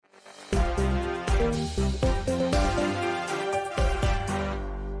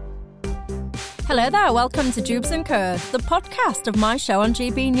Hello there, welcome to Jubes & Co, the podcast of my show on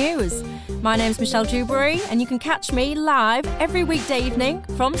GB News. My name's Michelle Dewberry and you can catch me live every weekday evening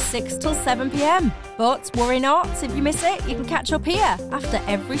from 6 till 7pm. But worry not, if you miss it, you can catch up here after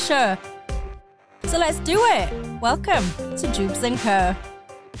every show. So let's do it. Welcome to Jubes & Co.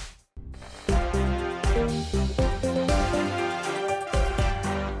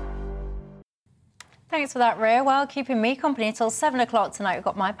 Thanks for that, Ray. Well, keeping me company till 7 o'clock tonight, we've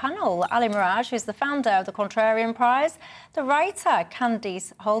got my panel. Ali Miraj, who's the founder of the Contrarian Prize, the writer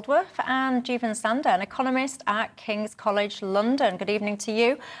Candice Holdworth, and Jeevan Sander, an economist at King's College London. Good evening to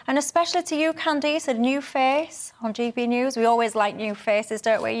you, and especially to you, Candice, a new face on GB News. We always like new faces,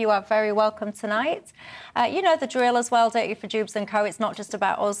 don't we? You are very welcome tonight. You know the drill as well, don't you, for Jubes & Co? It's not just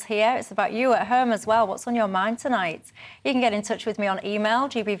about us here, it's about you at home as well. What's on your mind tonight? You can get in touch with me on email,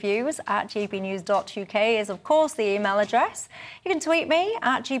 gbviews@gbnews.uk is, of course, the email address. You can tweet me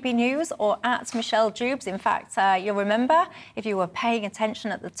at gbnews or at Michelle Jubes. In fact, you'll remember, if you were paying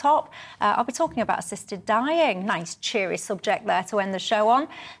attention at the top, I'll be talking about assisted dying. Nice, cheery subject there to end the show on.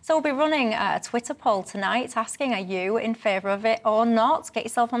 So we'll be running a Twitter poll tonight asking, are you in favour of it or not? Get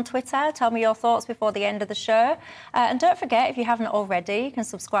yourself on Twitter, tell me your thoughts before the end of the show. And don't forget, if you haven't already, you can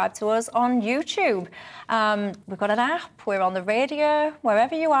subscribe to us on YouTube. We've got an app, we're on the radio.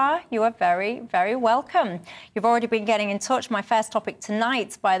 Wherever you are very, very welcome. You've already been getting in touch. My first topic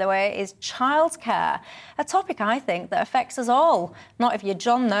tonight, by the way, is childcare, a topic I think that affects us all. Not if you're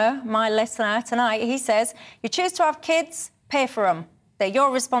John, though, my listener tonight. He says, you choose to have kids, pay for them. They're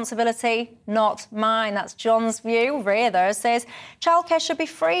your responsibility, not mine. That's John's view. Ray, though, says childcare should be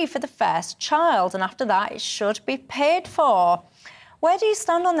free for the first child, and after that, it should be paid for. Where do you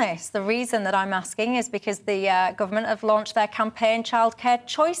stand on this? The reason that I'm asking is because the government have launched their campaign, Childcare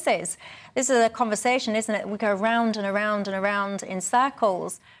Choices. This is a conversation, isn't it? We go round and around and around in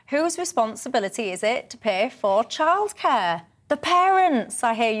circles. Whose responsibility is it to pay for childcare? The parents,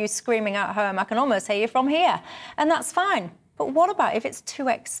 I hear you screaming at home. I can almost hear you from here. And that's fine. But what about if it's too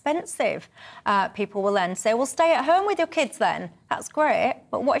expensive? People will then say, well, stay at home with your kids then. That's great.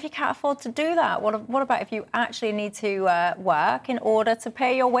 But what if you can't afford to do that? What about if you actually need to work in order to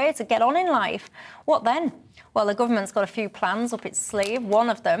pay your way, to get on in life? What then? Well, the government's got a few plans up its sleeve. One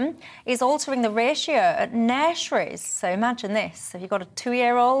of them is altering the ratio at nurseries. So imagine this. If you've got a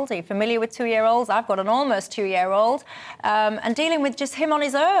 2-year-old, are you familiar with 2-year-olds? I've got an almost 2-year-old. And dealing with just him on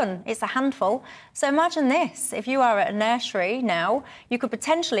his own, it's a handful. So imagine this. If you are at a nursery now, you could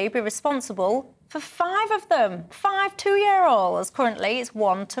potentially be responsible for 5 of them, 5 2-year-olds. Currently, it's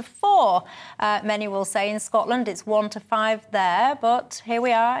 1 to 4. Many will say in Scotland it's 1 to 5 there, but here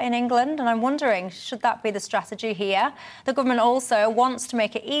we are in England, and I'm wondering, should that be the strategy here? The government also wants to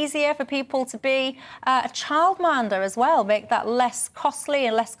make it easier for people to be a childminder as well, make that less costly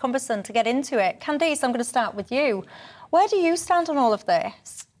and less cumbersome to get into it. Candice, I'm going to start with you. Where do you stand on all of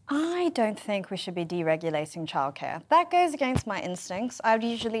this? I don't think we should be deregulating childcare. That goes against my instincts. I would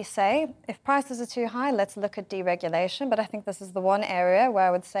usually say, if prices are too high, let's look at deregulation. But I think this is the one area where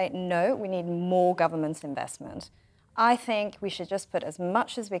I would say, no, we need more government investment. I think we should just put as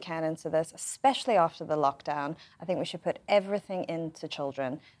much as we can into this, especially after the lockdown. I think we should put everything into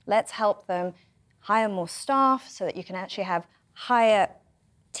children. Let's help them hire more staff so that you can actually have higher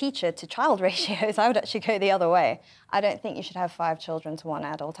teacher-to-child ratios. I would actually go the other way. I don't think you should have 5 children to 1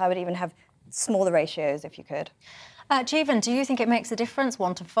 adult. I would even have smaller ratios if you could. Jeevan, do you think it makes a difference,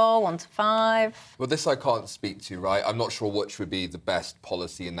 1 to 4, 1 to 5? Well, this I can't speak to, right? I'm not sure which would be the best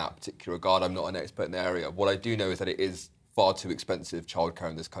policy in that particular regard. I'm not an expert in the area. What I do know is that it is far too expensive, childcare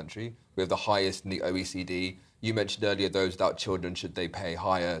in this country. We have the highest in the OECD. You mentioned earlier those without children, should they pay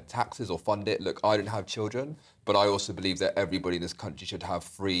higher taxes or fund it? Look, I don't have children, but I also believe that everybody in this country should have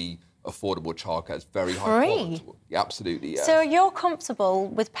free, affordable childcare. It's very high quality. Yeah, absolutely, yeah. So you're comfortable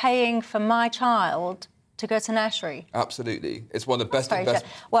with paying for my child to go to nursery? Absolutely. It's one of the best investments.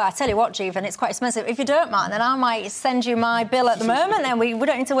 Well, I tell you what, Jeevan, it's quite expensive. If you don't mind, then I might send you my bill at the moment. Then we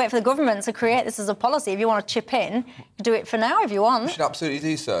don't need to wait for the government to create this as a policy. If you want to chip in, do it for now if you want. You should absolutely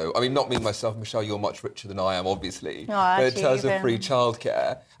do so. I mean, not me myself, Michelle, you're much richer than I am, obviously. Oh, but in terms of free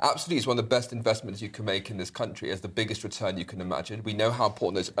childcare, absolutely, it's one of the best investments you can make in this country. It's the biggest return you can imagine. We know how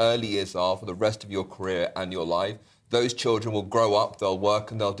important those early years are for the rest of your career and your life. Those children will grow up, they'll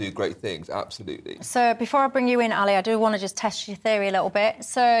work and they'll do great things, absolutely. So before I bring you in, Ali, I do want to just test your theory a little bit.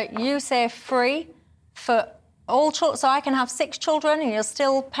 So you say free for all children, so I can have 6 children and you'll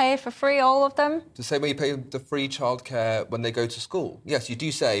still pay for free all of them? The same way you pay the free childcare when they go to school. Yes, you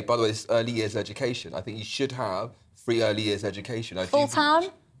do say, by the way, it's early years education. I think you should have free early years education. Full-time?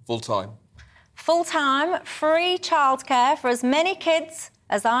 Full-time. full-time, free childcare for as many kids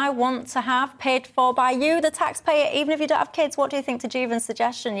as I want to have, paid for by you, the taxpayer, even if you don't have kids. What do you think to Jeevan's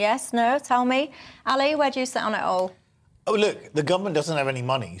suggestion? Yes, no, tell me. Ali, where do you sit on it all? Oh, look, the government doesn't have any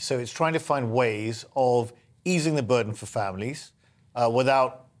money, so it's trying to find ways of easing the burden for families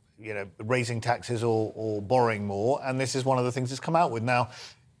without, raising taxes or borrowing more. And this is one of the things it's come out with. Now,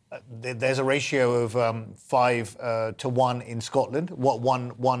 there's a ratio of 5 to 1 in Scotland,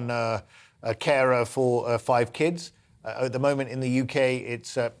 one carer for 5 kids. At the moment in the UK,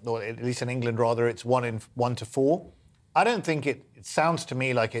 it's, or at least in England rather, it's 1 to 4. I don't think it sounds to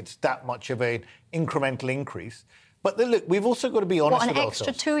me like it's that much of an incremental increase. But look, we've also got to be honest with ourselves. What,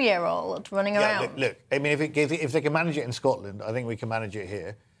 an extra 2-year-old running around? Look, I mean, if they can manage it in Scotland, I think we can manage it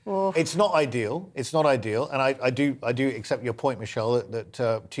here. Oof. It's not ideal. It's not ideal. And I do accept your point, Michelle, that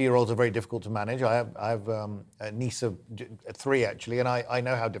 2-year-olds are very difficult to manage. I have a niece of 3, actually, and I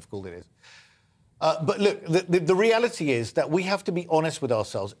know how difficult it is. But look, the reality is that we have to be honest with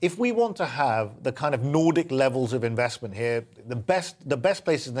ourselves. If we want to have the kind of Nordic levels of investment here, the best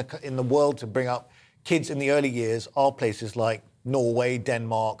places in the world to bring up kids in the early years are places like Norway,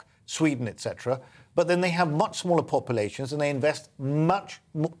 Denmark, Sweden, etc. But then they have much smaller populations and they invest much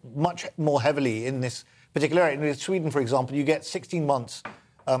more heavily in this particular area. In Sweden, for example, you get 16 months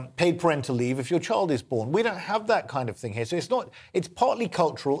paid parental leave if your child is born. We don't have that kind of thing here. So it's partly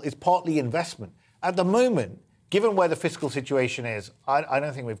cultural, it's partly investment. At the moment, given where the fiscal situation is, I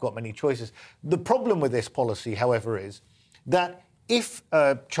don't think we've got many choices. The problem with this policy, however, is that if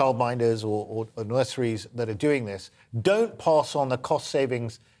childminders or nurseries that are doing this don't pass on the cost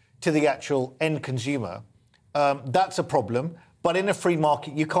savings to the actual end consumer, that's a problem. But in a free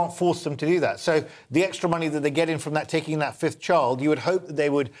market, you can't force them to do that. So the extra money that they get in from that taking that 5th child, you would hope that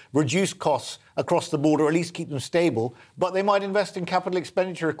they would reduce costs across the board or at least keep them stable. But they might invest in capital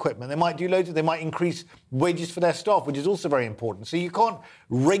expenditure equipment. They might do loads of, they might increase wages for their staff, which is also very important. So you can't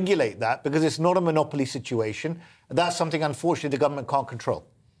regulate that because it's not a monopoly situation. That's something, unfortunately, the government can't control.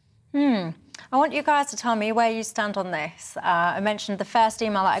 I want you guys to tell me where you stand on this. I mentioned the first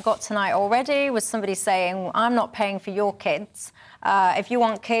email that I got tonight already was somebody saying, I'm not paying for your kids. If you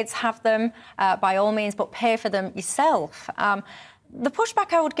want kids, have them by all means, but pay for them yourself. The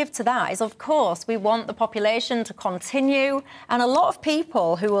pushback I would give to that is, of course, we want the population to continue. And a lot of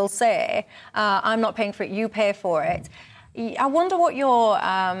people who will say, I'm not paying for it, you pay for it. I wonder what your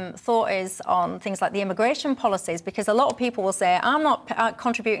thought is on things like the immigration policies, because a lot of people will say, I'm not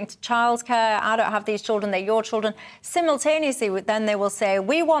contributing to childcare, I don't have these children, they're your children. Simultaneously, then they will say,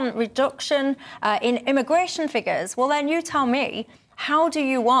 we want reduction in immigration figures. Well, then you tell me, how do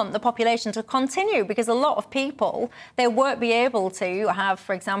you want the population to continue? Because a lot of people, they won't be able to have,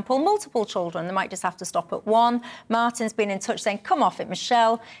 for example, multiple children. They might just have to stop at 1. Martin's been in touch saying, come off it,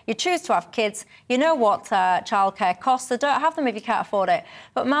 Michelle. You choose to have kids. You know what childcare costs, so don't have them if you can't afford it.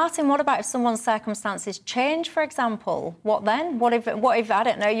 But Martin, what about if someone's circumstances change, for example? What then? What if, I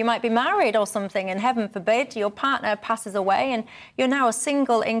don't know, you might be married or something, and heaven forbid, your partner passes away and you're now a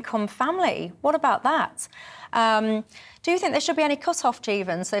single income family? What about that? Do you think there should be any cut-off,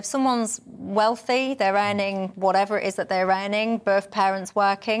 Jeevan? So if someone's wealthy, they're earning whatever it is that they're earning, both parents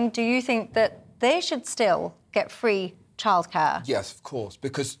working, do you think that they should still get free childcare? Yes, of course,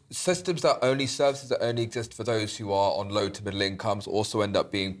 because services that only exist for those who are on low to middle incomes also end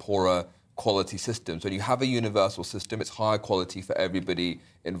up being poorer quality systems. When you have a universal system, it's higher quality for everybody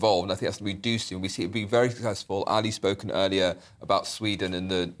involved. And I think that's what we do see. And we see it being very successful. Ali's spoken earlier about Sweden and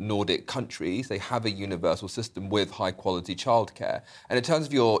the Nordic countries. They have a universal system with high quality childcare. And in terms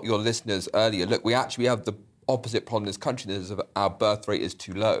of your listeners earlier, look, we actually have the opposite problem in this country. Our birth rate is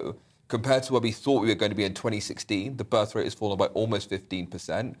too low. Compared to where we thought we were going to be in 2016, the birth rate has fallen by almost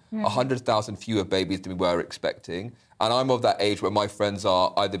 15%, 100,000 fewer babies than we were expecting. And I'm of that age where my friends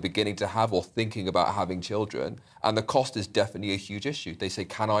are either beginning to have or thinking about having children. And the cost is definitely a huge issue. They say,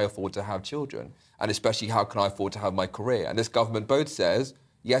 can I afford to have children? And especially, how can I afford to have my career? And this government both says,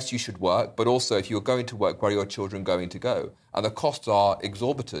 yes, you should work, but also if you're going to work, where are your children going to go? And the costs are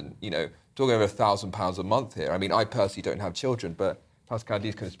exorbitant, talking over £1,000 a month here. I mean, I personally don't have children, but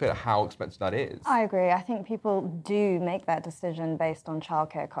Candice can explain how expensive that is. I agree. I think people do make that decision based on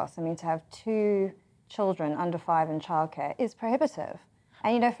childcare costs. I mean, to have 2 children under 5 in childcare is prohibitive.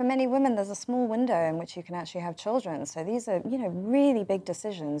 And, for many women, there's a small window in which you can actually have children. So these are, really big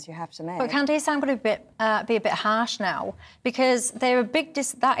decisions you have to make. But Candice, I'm going to be a bit harsh now, because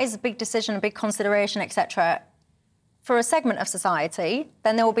that is a big decision, a big consideration, etc. For a segment of society,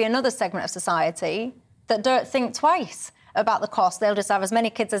 then there will be another segment of society that don't think twice. about the cost. They'll just have as many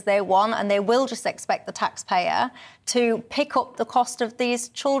kids as they want, and they will just expect the taxpayer to pick up the cost of these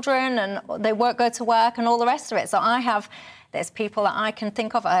children, and they won't go to work and all the rest of it. So there's people that I can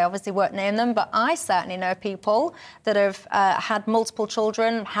think of, I obviously won't name them, but I certainly know people that have had multiple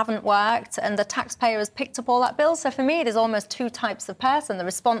children, haven't worked, and the taxpayer has picked up all that bill. So for me, there's almost two types of person: the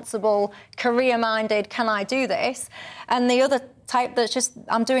responsible, career-minded, can I do this? And the other type that's just,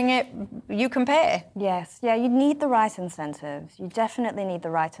 I'm doing it, you can pay. Yes, yeah, you need the right incentives. You definitely need the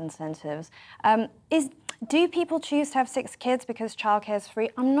right incentives. Do people choose to have 6 kids because childcare is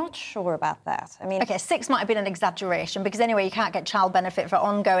free? I'm not sure about that. I mean... OK, 6 might have been an exaggeration, because anyway, you can't get child benefit for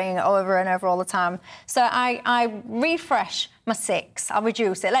ongoing over and over all the time. So I refresh my 6, I'll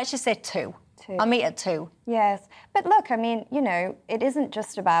reduce it. Let's just say 2. I'll meet at 2. Yes. But look, I mean, you know, it isn't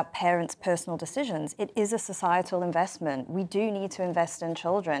just about parents' personal decisions. It is a societal investment. We do need to invest in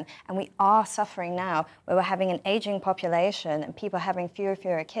children. And we are suffering now where we're having an ageing population and people having fewer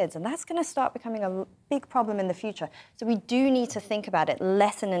kids. And that's going to start becoming a big problem in the future. So we do need to think about it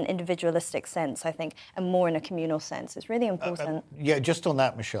less in an individualistic sense, I think, and more in a communal sense. It's really important. Yeah, just on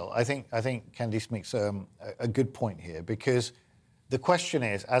that, Michelle, I think Candice makes a good point here, because the question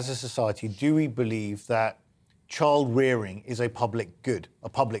is, as a society, do we believe that child rearing is a public good, a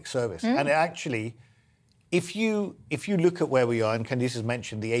public service? And actually, if you look at where we are, and Candice has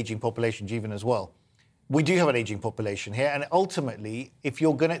mentioned the ageing population, Jeevan, as well, we do have an ageing population here. And ultimately,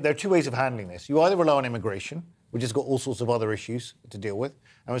 there are 2 ways of handling this. You either rely on immigration, which has got all sorts of other issues to deal with.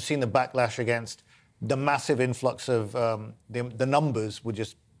 And we've seen the backlash against the massive influx of the numbers were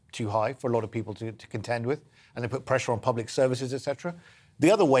just too high for a lot of people to contend with, and they put pressure on public services, etc. The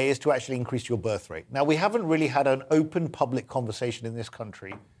other way is to actually increase your birth rate. Now, we haven't really had an open public conversation in this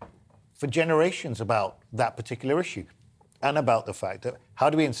country for generations about that particular issue, and about the fact that how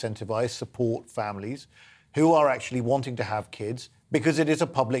do we incentivize, support families who are actually wanting to have kids, because it is a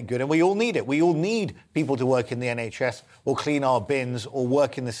public good and we all need it. We all need people to work in the NHS or clean our bins or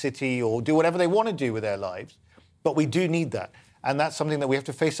work in the city or do whatever they want to do with their lives. But we do need that. And that's something that we have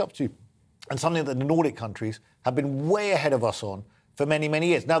to face up to, and something that the Nordic countries have been way ahead of us on for many, many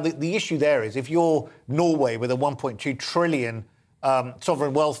years. Now, the issue there is, if you're Norway with a 1.2 trillion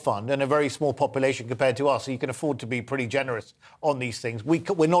sovereign wealth fund and a very small population compared to us, so you can afford to be pretty generous on these things.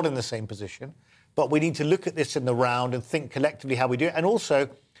 We're not in the same position, but we need to look at this in the round and think collectively how we do it. And also,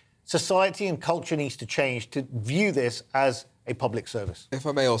 society and culture needs to change to view this as a public service. If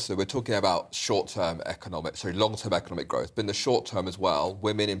I may also, we're talking about long-term economic growth, but in the short term as well,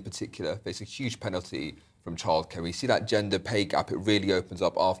 women in particular face a huge penalty from childcare. We see that gender pay gap, it really opens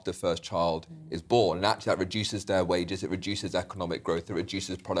up after the first child is born, and actually that reduces their wages, it reduces economic growth, it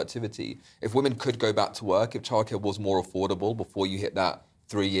reduces productivity. If women could go back to work, if childcare was more affordable before you hit that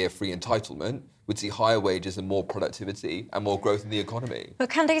 3-year free entitlement, we'd see higher wages and more productivity and more growth in the economy. But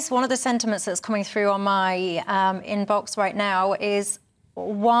Candice, one of the sentiments that's coming through on my inbox right now is,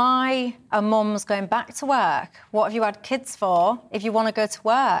 why are mums going back to work? What have you had kids for if you want to go to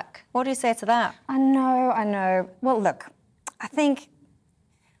work? What do you say to that? I know. Well, look, I think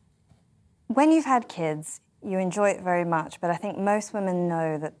when you've had kids, you enjoy it very much, but I think most women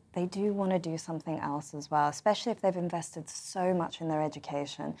know that they do want to do something else as well, especially if they've invested so much in their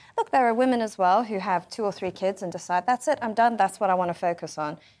education. Look, there are women as well who have 2 or 3 kids and decide, that's it, I'm done, that's what I want to focus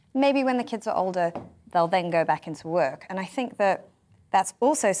on. Maybe when the kids are older, they'll then go back into work. And I think that that's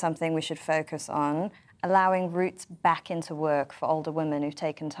also something we should focus on, allowing routes back into work for older women who've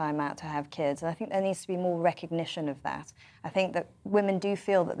taken time out to have kids. And I think there needs to be more recognition of that. I think that women do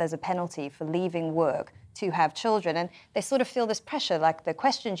feel that there's a penalty for leaving work to have children, and they sort of feel this pressure, like the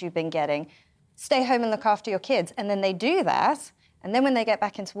questions you've been getting, stay home and look after your kids, and then they do that, and then when they get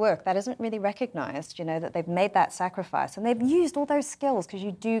back into work, that isn't really recognised, you know, that they've made that sacrifice, and they've used all those skills, because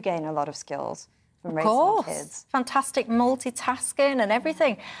you do gain a lot of skills from raising kids. Fantastic multitasking and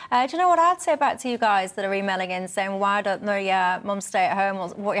everything. Do you know what I'd say back to you guys that are emailing in saying, why don't the mums stay at home, or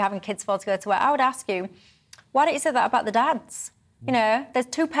what you're having kids for to go to work? I would ask you, why don't you say that about the dads? You know, there's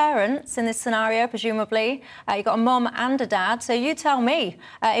 2 parents in this scenario, presumably. You've got a mum and a dad. So you tell me,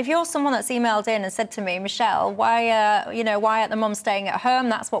 if you're someone that's emailed in and said to me, Michelle, why are the mum staying at home?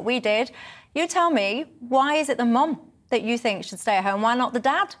 That's what we did. You tell me, why is it the mum that you think should stay at home? Why not the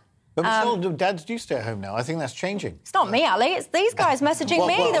dad? But Michelle, dads do stay at home now. I think that's changing. It's not me, Ali. It's these guys messaging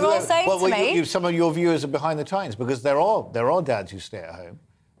me. They're all saying to me. Some of your viewers are behind the times, because there are dads who stay at home.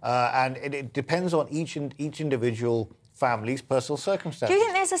 And it depends on each individual family's personal circumstances. Do you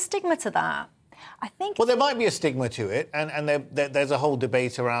think there's a stigma to that? I think... Well, there might be a stigma to it, and there's a whole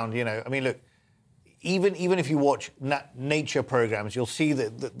debate around, you know, I mean, look, even if you watch nature programs, you'll see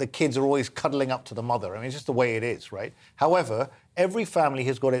that the kids are always cuddling up to the mother. I mean, it's just the way it is, right? However, every family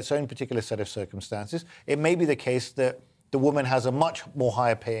has got its own particular set of circumstances. It may be the case that the woman has a much more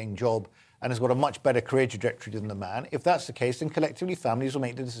higher paying job and has got a much better career trajectory than the man. If that's the case, then collectively families will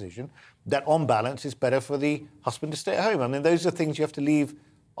make the decision that on balance it's better for the husband to stay at home. I mean, those are things you have to leave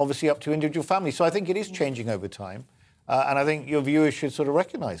obviously up to individual families. So I think it is changing over time. And I think your viewers should sort of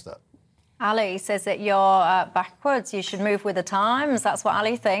recognise that. Ali says that you're backwards. You should move with the times. That's what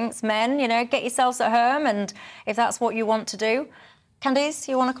Ali thinks. Men, get yourselves at home, and if that's what you want to do. Candice,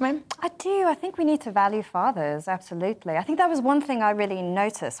 you want to come in? I do. I think we need to value fathers, absolutely. I think that was one thing I really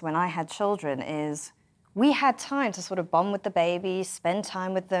noticed when I had children is we had time to sort of bond with the babies, spend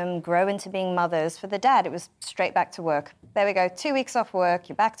time with them, grow into being mothers. For the dad, it was straight back to work. There we go, 2 weeks off work,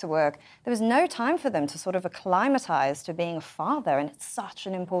 you're back to work. There was no time for them to sort of acclimatise to being a father, and it's such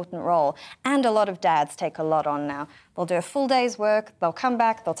an important role. And a lot of dads take a lot on now. They'll do a full day's work, they'll come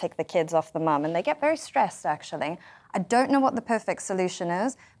back, they'll take the kids off the mum, and they get very stressed, actually. I don't know what the perfect solution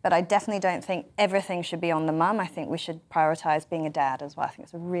is, but I definitely don't think everything should be on the mum. I think we should prioritise being a dad as well. I think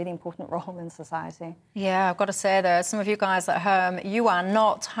it's a really important role in society. Yeah, I've got to say, though, some of you guys at home, you are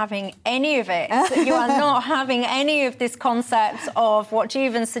not having any of it. You are not having any of this concept of what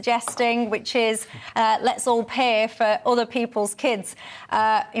Jeevan's suggesting, which is let's all pay for other people's kids.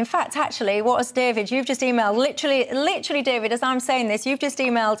 In fact, actually, what has David, you've just emailed, literally, David, as I'm saying this, you've just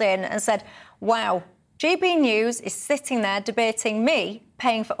emailed in and said, wow, GB News is sitting there debating me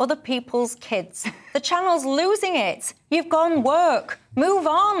paying for other people's kids. The channel's losing it. You've gone work. Move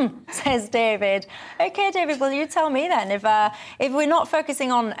on, says David. OK, David, well, you tell me then. If we're not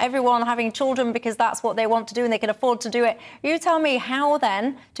focusing on everyone having children because that's what they want to do and they can afford to do it, you tell me how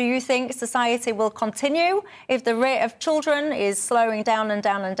then do you think society will continue if the rate of children is slowing down and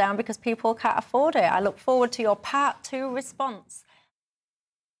down and down because people can't afford it? I look forward to your part 2 response.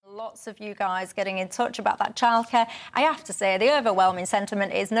 Lots of you guys getting in touch about that childcare. I have to say, the overwhelming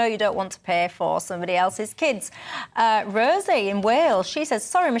sentiment is, no, you don't want to pay for somebody else's kids. Rosie in Wales, she says,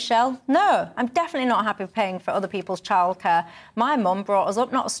 sorry, Michelle, no, I'm definitely not happy paying for other people's childcare. My mum brought us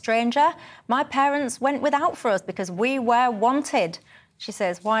up, not a stranger. My parents went without for us because we were wanted. She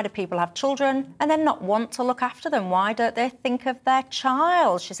says, why do people have children and then not want to look after them? Why don't they think of their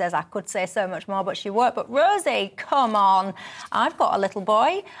child? She says, I could say so much more, but she won't. But Rosie, come on. I've got a little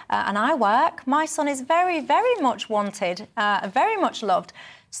boy and I work. My son is very, very much wanted, very much loved.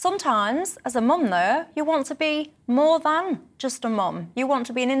 Sometimes, as a mum, though, you want to be more than just a mum. You want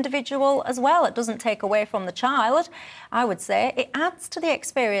to be an individual as well. It doesn't take away from the child. I would say it adds to the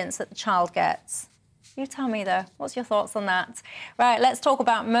experience that the child gets. You tell me, though. What's your thoughts on that? Right, let's talk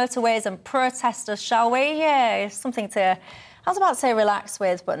about motorways and protesters, shall we? Yeah, something to... I was about to say relax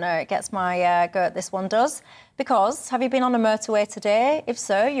with, but no, it gets my goat, this one does. Because, have you been on a motorway today? If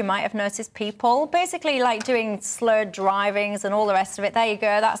so, you might have noticed people basically like doing slurred drivings and all the rest of it. There you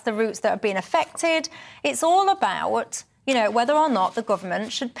go, that's the routes that have been affected. It's all about... whether or not the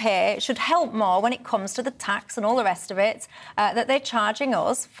government should help more when it comes to the tax and all the rest of it that they're charging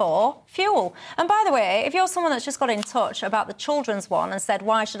us for fuel. And by the way, if you're someone that's just got in touch about the children's one and said,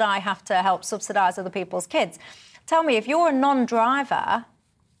 why should I have to help subsidise other people's kids? Tell me, if you're a non-driver,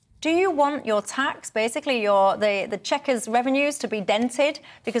 do you want your tax, basically the Chequers revenues to be dented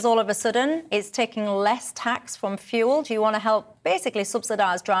because all of a sudden it's taking less tax from fuel? Do you want to help basically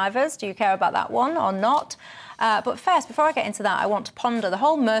subsidise drivers? Do you care about that one or not? But first, before I get into that, I want to ponder the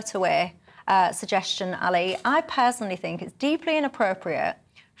whole motorway suggestion, Ali. I personally think it's deeply inappropriate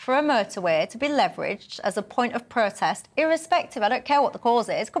for a motorway to be leveraged as a point of protest, irrespective, I don't care what the cause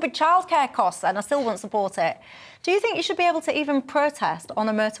is. It could be childcare costs and I still won't support it. Do you think you should be able to even protest on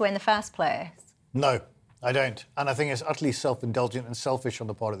a motorway in the first place? No, I don't. And I think it's utterly self-indulgent and selfish on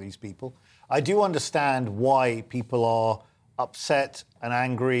the part of these people. I do understand why people are upset and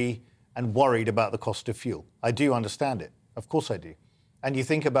angry and worried about the cost of fuel. I do understand it. Of course I do. And you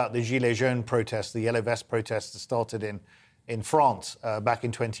think about the Gilets jaunes protests, the yellow vest protests that started in France back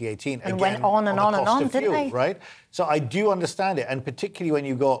in 2018. And again, went on and on and on, didn't they? Right? So I do understand it. And particularly when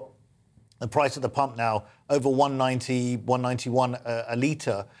you got the price at the pump now over 190, 191 a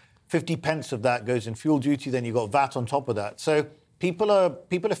litre, 50 pence of that goes in fuel duty, then you've got VAT on top of that. So people are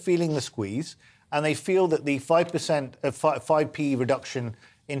feeling the squeeze, and they feel that the 5%, 5p reduction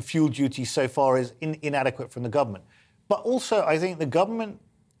in fuel duty so far is inadequate from the government. But also, I think the government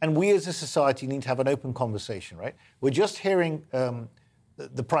and we as a society need to have an open conversation, right? We're just hearing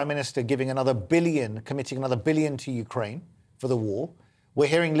the Prime Minister giving committing another billion to Ukraine for the war. We're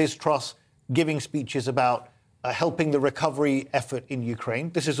hearing Liz Truss giving speeches about helping the recovery effort in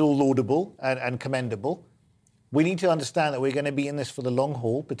Ukraine. This is all laudable and commendable. We need to understand that we're going to be in this for the long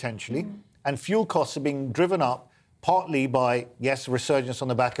haul, potentially. And fuel costs are being driven up partly by, yes, resurgence on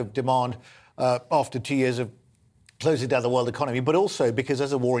the back of demand after 2 years of closing down the world economy, but also because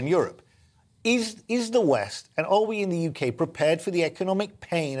there's a war in Europe. Is the West, and are we in the UK, prepared for the economic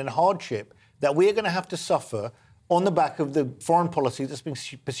pain and hardship that we're going to have to suffer on the back of the foreign policy that's been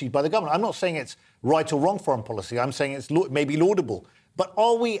pursued by the government? I'm not saying it's right or wrong foreign policy. I'm saying it's maybe laudable. But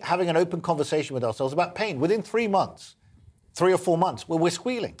are we having an open conversation with ourselves about pain? Within 3 months, 3 or 4 months, we're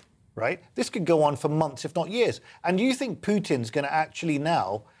squealing, right? This could go on for months, if not years. And do you think Putin's going to actually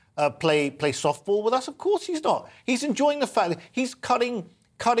now play softball with us? Of course he's not. He's enjoying the fact that he's cutting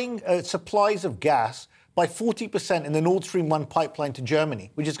supplies of gas by 40% in the Nord Stream 1 pipeline to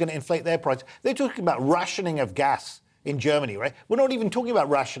Germany, which is going to inflate their price. They're talking about rationing of gas in Germany, right? We're not even talking about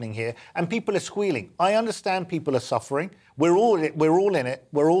rationing here, and people are squealing. I understand people are suffering. We're all in it.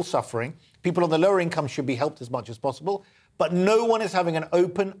 We're all suffering. People on the lower income should be helped as much as possible, but no one is having an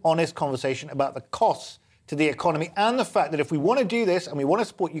open, honest conversation about the costs to the economy and the fact that if we want to do this and we want to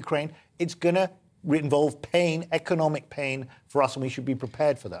support Ukraine, it's going to involve pain, economic pain for us, and we should be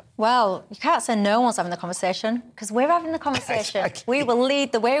prepared for that. Well, you can't say no one's having the conversation, because we're having the conversation. Exactly. We will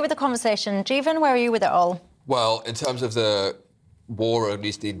lead the way with the conversation. Jeevan, where are you with it all? Well, in terms of the war, or at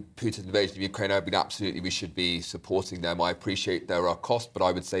least the Putin's invasion of Ukraine, we should be supporting them. I appreciate there are costs, but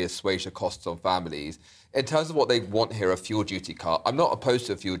I would say assuage the costs on families. In terms of what they want here, a fuel duty cut, I'm not opposed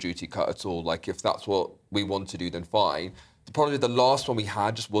to a fuel duty cut at all. Like, if that's what we want to do, then fine. The problem is the last one we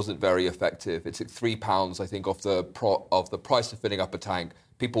had just wasn't very effective. It took £3, I think, off the price of filling up a tank.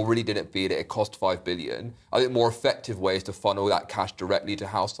 People really didn't feel it. It cost $5 billion. I think more effective ways to funnel that cash directly to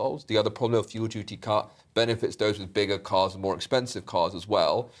households. The other problem of fuel duty cut benefits those with bigger cars and more expensive cars as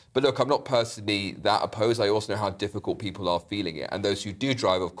well. But look, I'm not personally that opposed. I also know how difficult people are feeling it. And those who do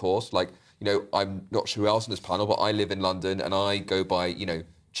drive, of course, like, I'm not sure who else on this panel, but I live in London and I go by,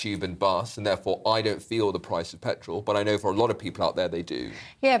 tube and bus, and therefore I don't feel the price of petrol, but I know for a lot of people out there they do.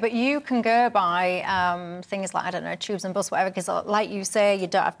 Yeah, but you can go by things like, I don't know, tubes and bus, whatever, because like you say, you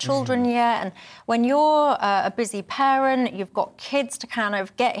don't have children yet, and when you're a busy parent, you've got kids to kind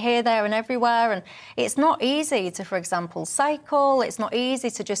of get here, there and everywhere, and it's not easy to, for example, cycle, it's not easy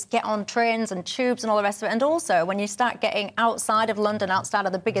to just get on trains and tubes and all the rest of it, and also when you start getting outside of London, outside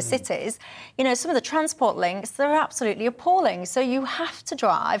of the bigger cities, some of the transport links, they're absolutely appalling, so you have to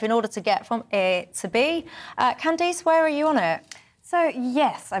drive in order to get from A to B. Candice, where are you on it? So,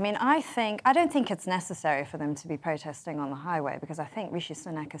 yes, I don't think it's necessary for them to be protesting on the highway, because I think Rishi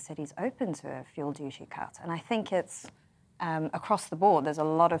Sunak has said he's open to a fuel duty cut. And I think it's across the board. There's a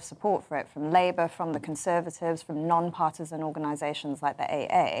lot of support for it from Labour, from the Conservatives, from non-partisan organisations like the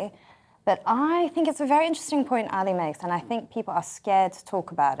AA. But I think it's a very interesting point Ali makes, and I think people are scared to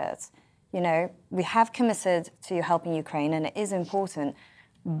talk about it. We have committed to helping Ukraine, and it is important.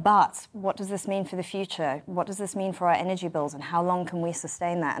 But what does this mean for the future? What does this mean for our energy bills, and how long can we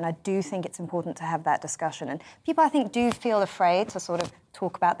sustain that? And I do think it's important to have that discussion. And people, I think, do feel afraid to sort of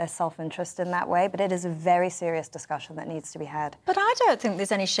talk about their self-interest in that way, but it is a very serious discussion that needs to be had. But I don't think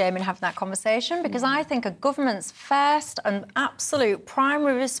there's any shame in having that conversation, because I think a government's first and absolute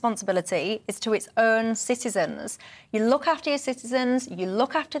primary responsibility is to its own citizens. You look after your citizens, you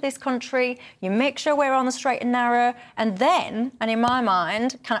look after this country, you make sure we're on the straight and narrow, and then, and in my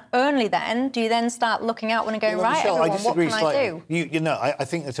mind, kind of only then, do you then start looking outward and going, well, right, Michelle, everyone, I disagree what can slightly. I do? I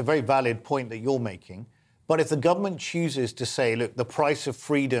think it's a very valid point that you're making. But if the government chooses to say, look, the price of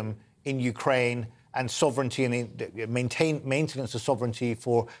freedom in Ukraine and sovereignty and the maintenance of sovereignty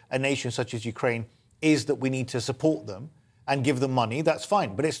for a nation such as Ukraine is that we need to support them and give them money, that's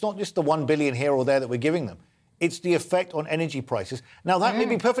fine. But it's not just the 1 billion here or there that we're giving them. It's the effect on energy prices. Now, that may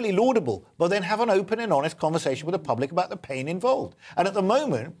be perfectly laudable, but then have an open and honest conversation with the public about the pain involved. And at the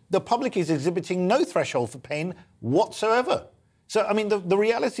moment, the public is exhibiting no threshold for pain whatsoever. So, the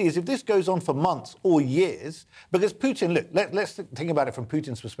reality is if this goes on for months or years, because Putin, look, let's think about it from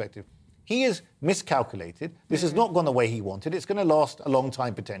Putin's perspective. He has miscalculated. This has not gone the way he wanted. It's going to last a long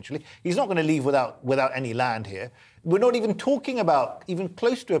time, potentially. He's not going to leave without any land here. We're not even talking about even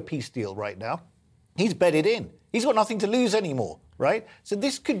close to a peace deal right now. He's bedded in. He's got nothing to lose anymore, right? So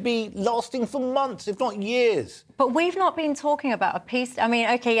this could be lasting for months, if not years. But we've not been talking about a peace.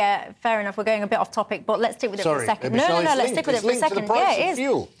 OK, yeah, fair enough. We're going a bit off topic, but let's stick with it for a second. No, let's stick with it for a second. Yeah, it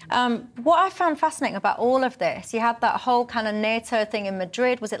is. What I found fascinating about all of this, you had that whole kind of NATO thing in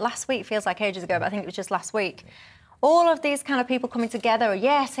Madrid. Was it last week? Feels like ages ago, but I think it was just last week. All of these kind of people coming together.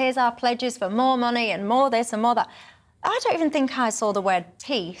 Yes, here's our pledges for more money and more this and more that. I don't even think I saw the word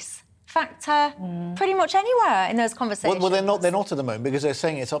peace factor pretty much anywhere in those conversations. Well, they're not at the moment, because they're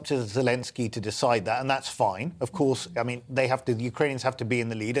saying it's up to Zelensky to decide that, and that's fine. Of course, I mean, the Ukrainians have to be in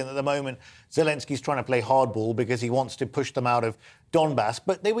the lead, and at the moment, Zelensky's trying to play hardball because he wants to push them out of Donbass.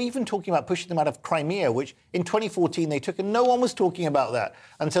 But they were even talking about pushing them out of Crimea, which in 2014 they took, and no one was talking about that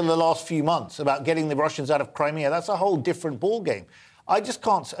until the last few months, about getting the Russians out of Crimea. That's a whole different ballgame. I just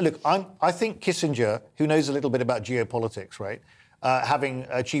can't... Look, I think Kissinger, who knows a little bit about geopolitics, right, having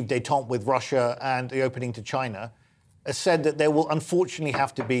achieved détente with Russia and the opening to China, has said that there will unfortunately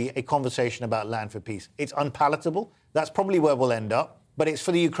have to be a conversation about land for peace. It's unpalatable. That's probably where we'll end up. But it's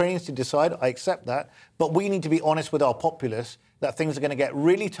for the Ukrainians to decide. I accept that. But we need to be honest with our populace that things are going to get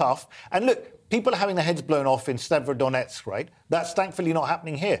really tough. And look, people are having their heads blown off in Severodonetsk, right? That's thankfully not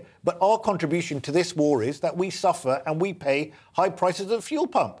happening here. But our contribution to this war is that we suffer and we pay high prices at the fuel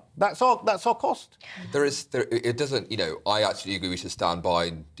pump. That's our cost. It doesn't, I actually agree we should stand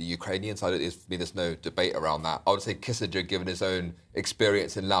by the Ukrainians. For me, there's no debate around that. I would say Kissinger, given his own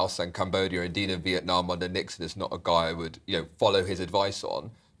experience in Laos and Cambodia, indeed in Vietnam under Nixon, is not a guy I would, follow his advice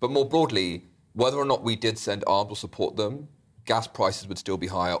on. But more broadly, whether or not we did send arms or support them, gas prices would still be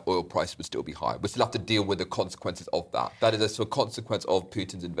higher, oil prices would still be higher. We still have to deal with the consequences of that. That is a consequence of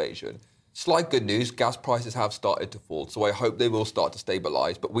Putin's invasion. Slight good news, gas prices have started to fall, so I hope they will start to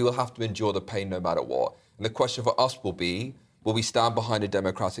stabilise, but we will have to endure the pain no matter what. And the question for us will be, will we stand behind a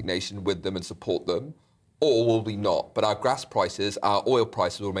democratic nation with them and support them, or will we not? But our gas prices, our oil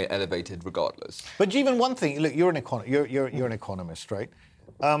prices will remain elevated regardless. But Jeevan, one thing, look, you're an economist, right?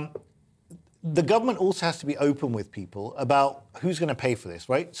 The government also has to be open with people about who's going to pay for this,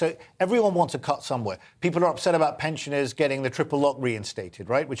 right? So everyone wants a cut somewhere. People are upset about pensioners getting the triple lock reinstated,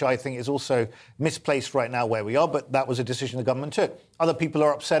 right? Which I think is also misplaced right now where we are, but that was a decision the government took. Other people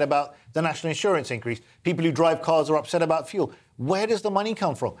are upset about the national insurance increase. People who drive cars are upset about fuel. Where does the money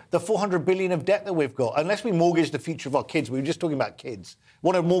come from? The 400 billion of debt that we've got, unless we mortgage the future of our kids, we were just talking about kids,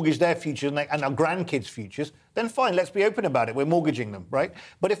 want to mortgage their future and our grandkids' futures, then fine, let's be open about it. We're mortgaging them, right?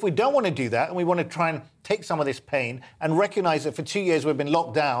 But if we don't want to do that and we want to try and take some of this pain and recognise that for 2 years we've been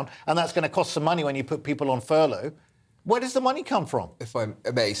locked down and that's going to cost some money when you put people on furlough, where does the money come from? If I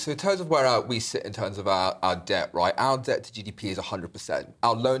may, so in terms of where we sit in terms of our debt, right, our debt to GDP is 100%.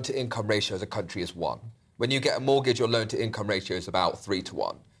 Our loan-to-income ratio as a country is 1. When you get a mortgage, your loan-to-income ratio is about 3 to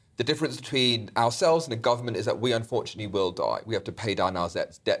 1. The difference between ourselves and the government is that we unfortunately will die. We have to pay down our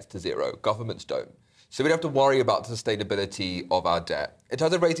debts to zero. Governments don't. So we don't have to worry about the sustainability of our debt. In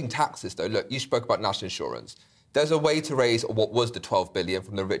terms of raising taxes, though, look, you spoke about national insurance. There's a way to raise what was the 12 billion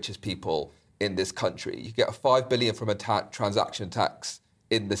from the richest people in this country. You get a 5 billion from a transaction tax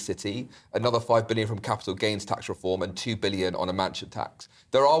in the city, another 5 billion from capital gains tax reform, and 2 billion on a mansion tax.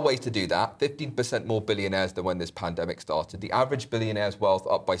 There are ways to do that. 15% more billionaires than when this pandemic started. The average billionaire's wealth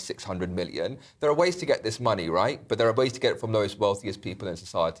up by 600 million. There are ways to get this money, right? But there are ways to get it from those wealthiest people in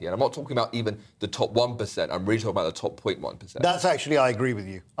society. And I'm not talking about even the top 1%. I'm really talking about the top 0.1%. That's actually, I agree with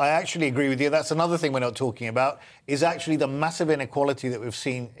you. I actually agree with you. That's another thing we're not talking about, is actually the massive inequality that we've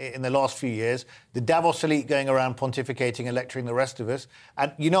seen in the last few years. The Davos elite going around pontificating and lecturing the rest of us.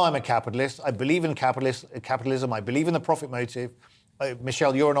 And I'm a capitalist. I believe in capitalism. I believe in the profit motive.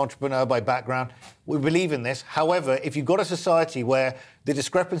 Michelle, you're an entrepreneur by background. We believe in this. However, if you've got a society where the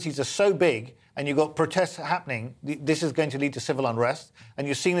discrepancies are so big and you've got protests happening, this is going to lead to civil unrest. And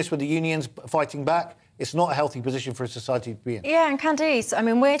you're seeing this with the unions fighting back. It's not a healthy position for a society to be in. Yeah, and Candice, I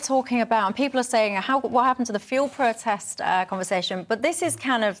mean, we're talking about, and people are saying, what happened to the fuel protest conversation? But this is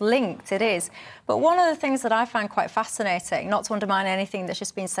kind of linked, it is. But one of the things that I find quite fascinating, not to undermine anything that's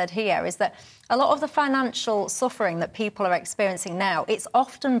just been said here, is that a lot of the financial suffering that people are experiencing now, it's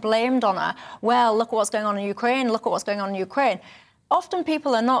often blamed on look at what's going on in Ukraine, look at what's going on in Ukraine. Often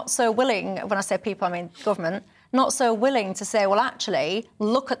people are not so willing, when I say people, I mean government, not so willing to say, well, actually,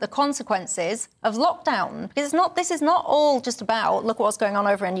 look at the consequences of lockdown. Because this is not all just about, look at what's going on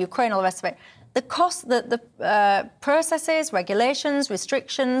over in Ukraine, all the rest of it. The cost, the processes, regulations,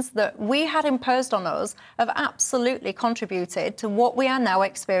 restrictions that we had imposed on us have absolutely contributed to what we are now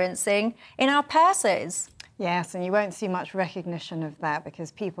experiencing in our purses. Yes, and you won't see much recognition of that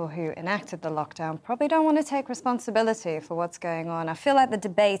because people who enacted the lockdown probably don't want to take responsibility for what's going on. I feel like the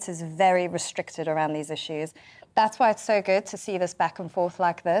debate is very restricted around these issues. That's why it's so good to see this back and forth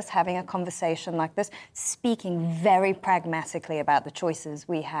like this, having a conversation like this, speaking very pragmatically about the choices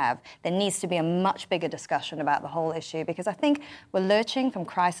we have. There needs to be a much bigger discussion about the whole issue because I think we're lurching from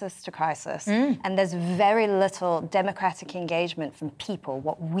crisis to crisis and there's very little democratic engagement from people,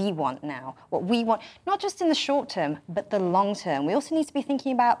 what we want now, what we want, not just in the short term, but the long term. We also need to be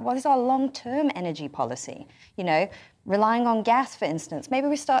thinking about what is our long-term energy policy. relying on gas, for instance. Maybe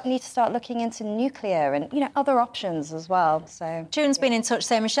we need to start looking into nuclear and, other options as well. So June's been in touch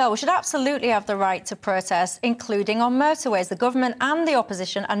saying, Michelle, we should absolutely have the right to protest, including on motorways. The government and the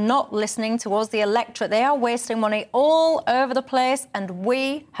opposition are not listening towards the electorate. They are wasting money all over the place, and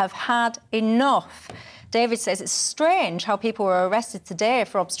we have had enough. David says it's strange how people were arrested today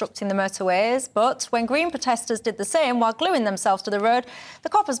for obstructing the motorways, but when Green protesters did the same while gluing themselves to the road, the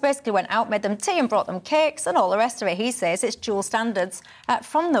coppers basically went out, made them tea and brought them cakes and all the rest of it. He says it's dual standards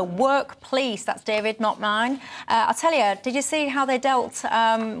from the work police. That's David, not mine. I'll tell you, did you see how they dealt?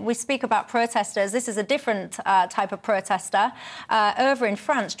 We speak about protesters. This is a different type of protester over in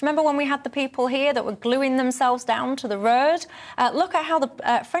France. Do you remember when we had the people here that were gluing themselves down to the road? Look at how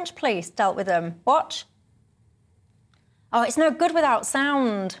the French police dealt with them. Watch. Oh, it's no good without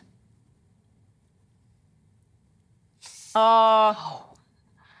sound. Oh.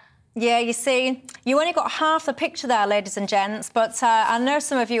 Yeah, you see, you only got half the picture there, ladies and gents, but I know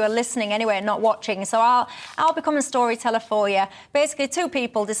some of you are listening anyway and not watching, so I'll become a storyteller for you. Basically, two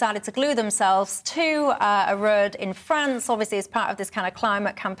people decided to glue themselves to a road in France, obviously as part of this kind of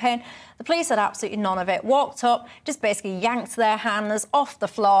climate campaign. The police had absolutely none of it, walked up, just basically yanked their hands off the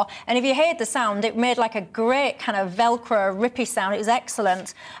floor, and if you heard the sound, it made like a great kind of Velcro, rippy sound. It was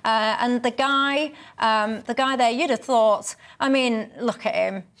excellent. And the guy there, you'd have thought, I mean, look at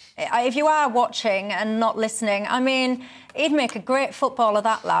him. If you are watching and not listening, I mean, he'd make a great footballer,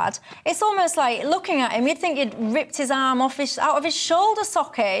 that lad. It's almost like, looking at him, you'd think he'd ripped his arm out of his shoulder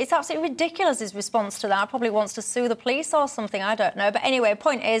socket. It's absolutely ridiculous, his response to that. Probably wants to sue the police or something, I don't know. But anyway,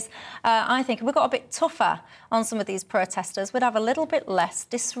 point is, I think if we got a bit tougher on some of these protesters, we'd have a little bit less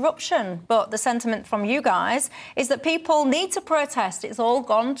disruption. But the sentiment from you guys is that people need to protest. It's all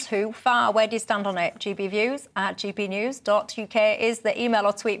gone too far. Where do you stand on it? gbviews@gbnews.uk is the email,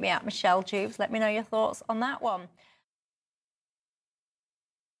 or tweet me at Michelle Jubes. Let me know your thoughts on that one.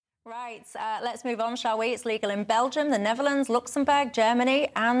 Right, let's move on, shall we? It's legal in Belgium, the Netherlands, Luxembourg, Germany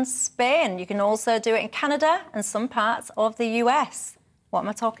and Spain. You can also do it in Canada and some parts of the US. What am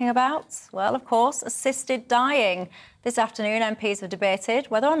I talking about? Well, of course, assisted dying. This afternoon, MPs have debated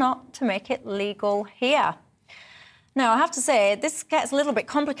whether or not to make it legal here. Now, I have to say, this gets a little bit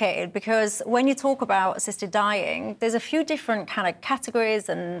complicated because when you talk about assisted dying, there's a few different kind of categories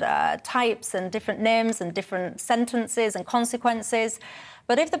and types and different names and different sentences and consequences.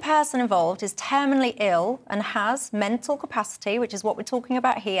 But if the person involved is terminally ill and has mental capacity, which is what we're talking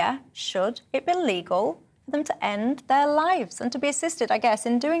about here, should it be legal for them to end their lives and to be assisted, I guess,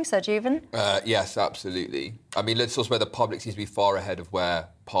 in doing so, Juven? Yes, absolutely. I mean, let's also where the public seems to be far ahead of where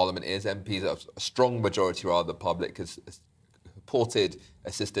Parliament is. MPs, a strong majority rather, the public has supported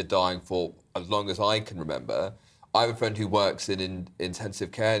assisted dying for as long as I can remember. I have a friend who works in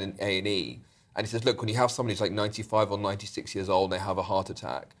intensive care and in A&E, and he says, look, when you have somebody who's like 95 or 96 years old and they have a heart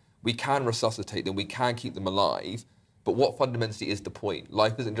attack, we can resuscitate them, we can keep them alive, but what fundamentally is the point?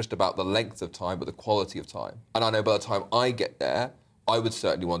 Life isn't just about the length of time, but the quality of time. And I know by the time I get there, I would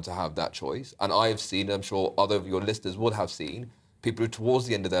certainly want to have that choice. And I have seen, and I'm sure other of your listeners would have seen, people who towards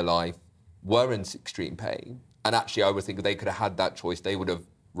the end of their life were in extreme pain. And actually, I would think if they could have had that choice, they would have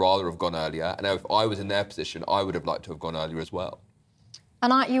rather have gone earlier. And if I was in their position, I would have liked to have gone earlier as well.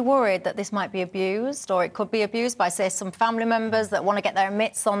 And aren't you worried that this might be abused, or it could be abused by, say, some family members that want to get their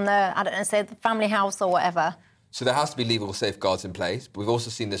mitts on the, I don't know, say, the family house or whatever? So there has to be legal safeguards in place. But we've also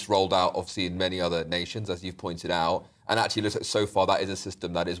seen this rolled out, obviously, in many other nations, as you've pointed out. And actually, looks like so far that is a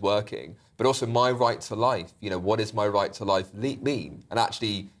system that is working. But also my right to life. You know, what does my right to life mean? And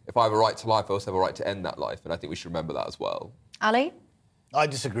actually, if I have a right to life, I also have a right to end that life. And I think we should remember that as well. Ali? I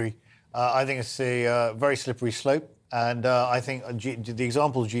disagree. I think it's a very slippery slope. And I think the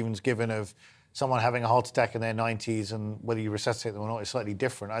examples Juven's given of someone having a heart attack in their 90s and whether you resuscitate them or not is slightly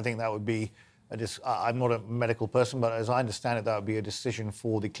different. I think that would be, I'm not a medical person, but as I understand it, that would be a decision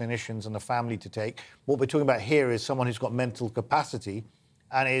for the clinicians and the family to take. What we're talking about here is someone who's got mental capacity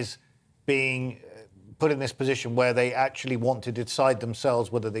and is being put in this position where they actually want to decide themselves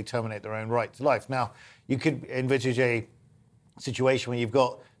whether they terminate their own right to life. Now, you could envisage a situation where you've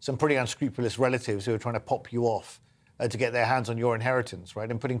got some pretty unscrupulous relatives who are trying to pop you off to get their hands on your inheritance, right,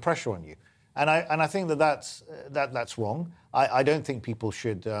 and putting pressure on you. And I think that's wrong. I don't think people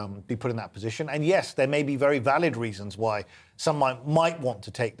should be put in that position. And yes, there may be very valid reasons why someone might want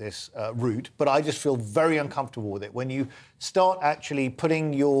to take this route, but I just feel very uncomfortable with it. When you start actually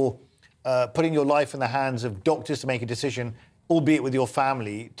putting your life in the hands of doctors to make a decision, albeit with your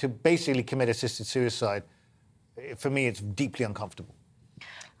family, to basically commit assisted suicide, for me, it's deeply uncomfortable.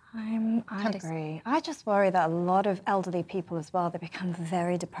 I agree. I just worry that a lot of elderly people as well, they become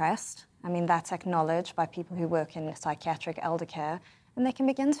very depressed I mean, that's acknowledged by people who work in psychiatric elder care, and they can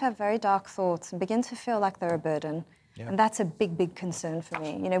begin to have very dark thoughts and begin to feel like they're a burden. Yeah. And that's a big, big concern for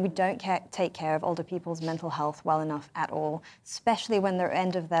me. You know, we don't take care of older people's mental health well enough at all, especially when they're at the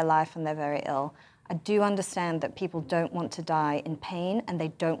end of their life and they're very ill. I do understand that people don't want to die in pain and they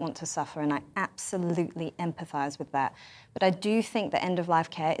don't want to suffer, and I absolutely empathise with that. But I do think that end-of-life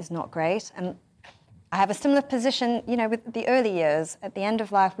care is not great, and I have a similar position, you know, with the early years. At the end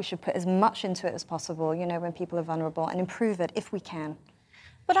of life, we should put as much into it as possible, you know, when people are vulnerable, and improve it if we can.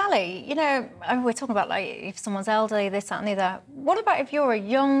 But Ali, you know, we're talking about like if someone's elderly, this, that and the other. What about if you're a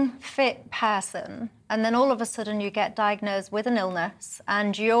young, fit person and then all of a sudden you get diagnosed with an illness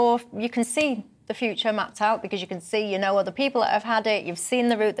and you can see the future mapped out because you can see, you know, other people that have had it, you've seen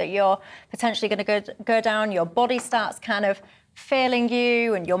the route that you're potentially going to go down, your body starts kind of failing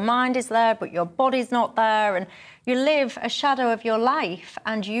you and your mind is there but your body's not there, and you live a shadow of your life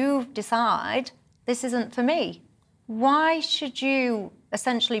and you decide this isn't for me. Why should you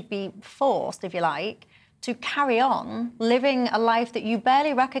essentially be forced, if you like, to carry on living a life that you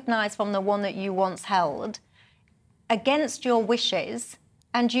barely recognise from the one that you once held against your wishes,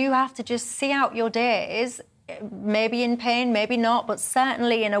 and you have to just see out your days, maybe in pain, maybe not, but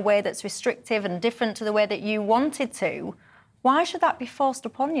certainly in a way that's restrictive and different to the way that you wanted to? Why should that be forced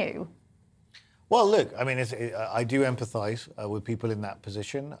upon you? Well, look, I mean, I do empathise with people in that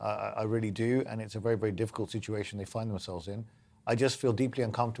position. I really do, and it's a very, very difficult situation they find themselves in. I just feel deeply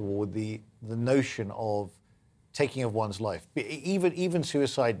uncomfortable with the notion of taking of one's life. Even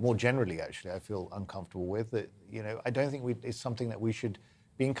suicide more generally, actually, I feel uncomfortable with. That, you know, I don't think it's something that we should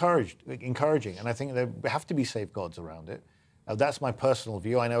be encouraging, and I think there have to be safeguards around it. That's my personal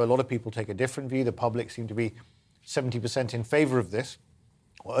view. I know a lot of people take a different view. The public seem to be 70% in favour of this,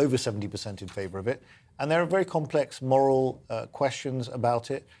 or over 70% in favour of it. And there are very complex moral questions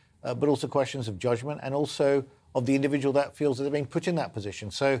about it, but also questions of judgment and also of the individual that feels that they're being put in that position.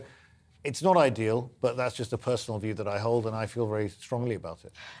 So it's not ideal, but that's just a personal view that I hold, and I feel very strongly about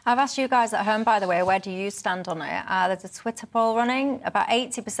it. I've asked you guys at home, by the way, where do you stand on it? There's a Twitter poll running. About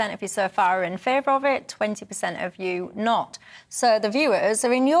 80% of you so far are in favour of it, 20% of you not. So the viewers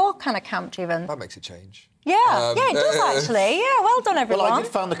are in your kind of camp, Jeevan. That makes a change. Yeah, it does actually. Yeah, well done, everyone. Well, I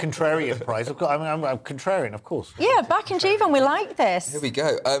did found the contrarian prize. I'm contrarian, of course. Yeah, back in Jeevan, we like this. Here we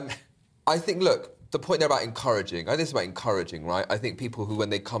go. I think, look, the point there about encouraging, I think it's about encouraging, right? I think people who,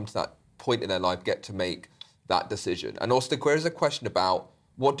 when they come to that point in their life, get to make that decision. And also, there is a question about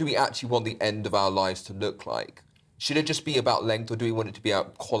what do we actually want the end of our lives to look like? Should it just be about length, or do we want it to be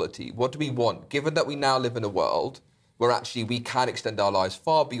about quality? What do we want? Given that we now live in a world where actually we can extend our lives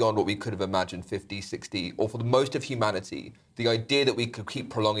far beyond what we could have imagined 50, 60, or for the most of humanity, the idea that we could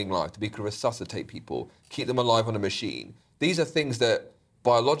keep prolonging life, that we could resuscitate people, keep them alive on a machine. These are things that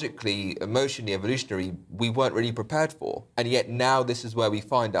biologically, emotionally, evolutionary, we weren't really prepared for. And yet now this is where we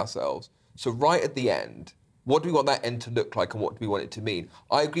find ourselves. So right at the end, what do we want that end to look like, and what do we want it to mean?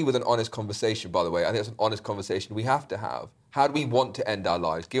 I agree with an honest conversation, by the way. I think it's an honest conversation we have to have. How do we want to end our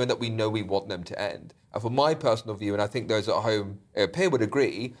lives, given that we know we want them to end? And for my personal view, and I think those at home here would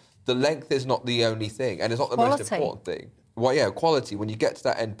agree, the length is not the only thing, and it's not the most important thing. Well, yeah, quality. When you get to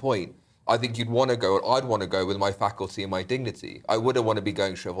that end point, I think you'd want to go, and I'd want to go with my faculty and my dignity. I wouldn't want to be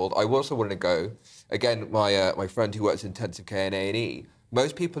going shriveled. I also want to go, again, my friend who works in intensive care and A&E,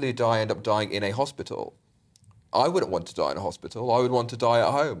 most people who die end up dying in a hospital. I wouldn't want to die in a hospital. I would want to die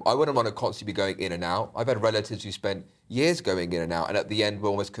at home. I wouldn't want to constantly be going in and out. I've had relatives who spent years going in and out, and at the end were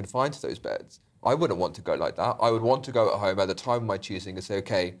almost confined to those beds. I wouldn't want to go like that. I would want to go at home at the time of my choosing and say,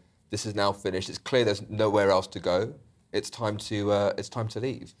 okay, this is now finished. It's clear there's nowhere else to go. It's time to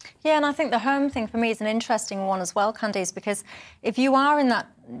leave. Yeah, and I think the home thing for me is an interesting one as well, Candice, because if you are in that,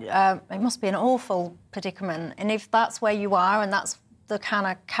 it must be an awful predicament, and if that's where you are and that's the kind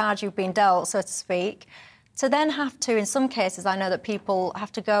of card you've been dealt, so to speak, to then have to, in some cases, I know that people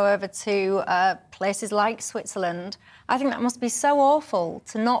have to go over to places like Switzerland. I think that must be so awful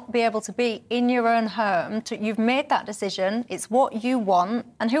to not be able to be in your own home. You've made that decision. It's what you want.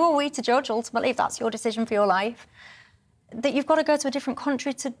 And who are we to judge, ultimately, if that's your decision for your life? That you've got to go to a different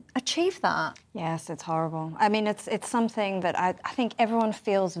country to achieve that. Yes, it's horrible. I mean, it's something that I think everyone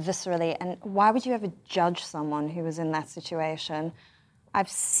feels viscerally. And why would you ever judge someone who was in that situation? I've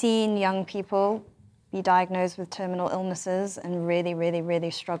seen young people be diagnosed with terminal illnesses and really, really,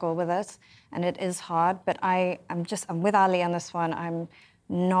 really struggle with it. And it is hard, but I'm with Ali on this one. I'm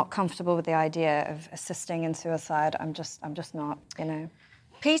not comfortable with the idea of assisting in suicide. I'm just not, you know.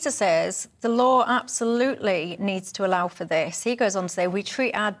 Peter says the law absolutely needs to allow for this. He goes on to say we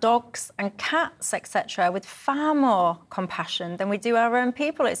treat our dogs and cats, etc., with far more compassion than we do our own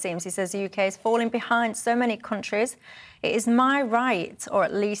people, it seems. He says the UK is falling behind so many countries. It is my right, or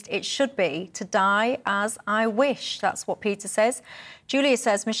at least it should be, to die as I wish. That's what Peter says. Julia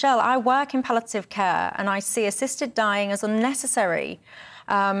says, Michelle, I work in palliative care and I see assisted dying as unnecessary.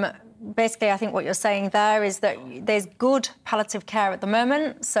 Basically, I think what you're saying there is that there's good palliative care at the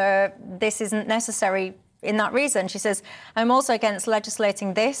moment, so this isn't necessary in that reason. She says, I'm also against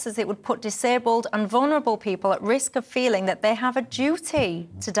legislating this as it would put disabled and vulnerable people at risk of feeling that they have a duty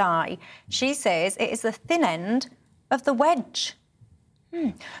to die. She says it is the thin end of the wedge.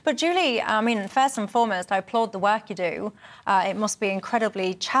 But Julie, I mean, first and foremost, I applaud the work you do. It must be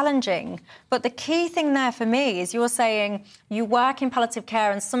incredibly challenging. But the key thing there for me is you're saying you work in palliative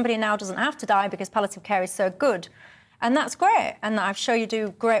care and somebody now doesn't have to die because palliative care is so good. And that's great. And I'm sure you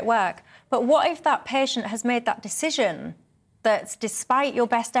do great work. But what if that patient has made that decision that despite your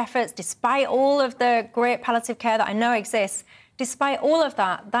best efforts, despite all of the great palliative care that I know exists, despite all of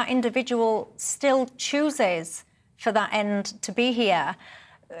that, that individual still chooses for that end to be here?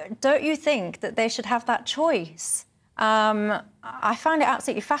 Don't you think that they should have that choice? I find it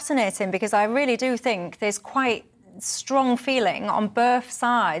absolutely fascinating because I really do think there's quite strong feeling on both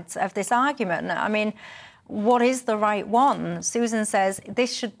sides of this argument. I mean, what is the right one? Susan says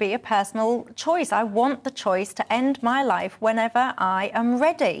this should be a personal choice. I want the choice to end my life whenever I am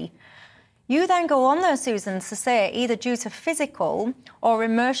ready. You then go on though, Susan, to say either due to physical or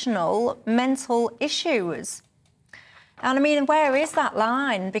emotional, mental issues. And I mean, where is that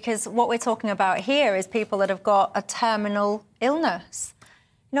line? Because what we're talking about here is people that have got a terminal illness.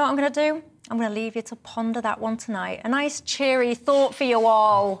 You know what I'm going to do? I'm going to leave you to ponder that one tonight. A nice, cheery thought for you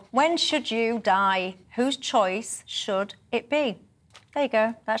all. When should you die? Whose choice should it be? There you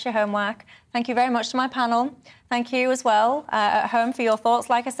go. That's your homework. Thank you very much to my panel. Thank you as well at home for your thoughts.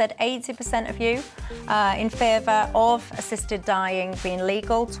 Like I said, 80% of you in favour of assisted dying being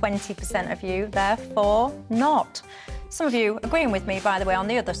legal, 20% of you, therefore, not. Some of you agreeing with me, by the way, on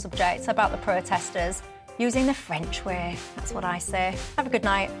the other subjects about the protesters using the French way. That's what I say. Have a good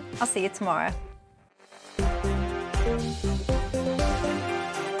night. I'll see you tomorrow.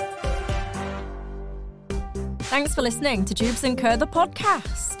 Thanks for listening to Jubes & Co, the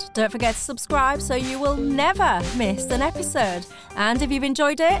podcast. Don't forget to subscribe so you will never miss an episode. And if you've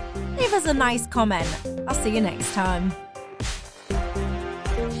enjoyed it, leave us a nice comment. I'll see you next time.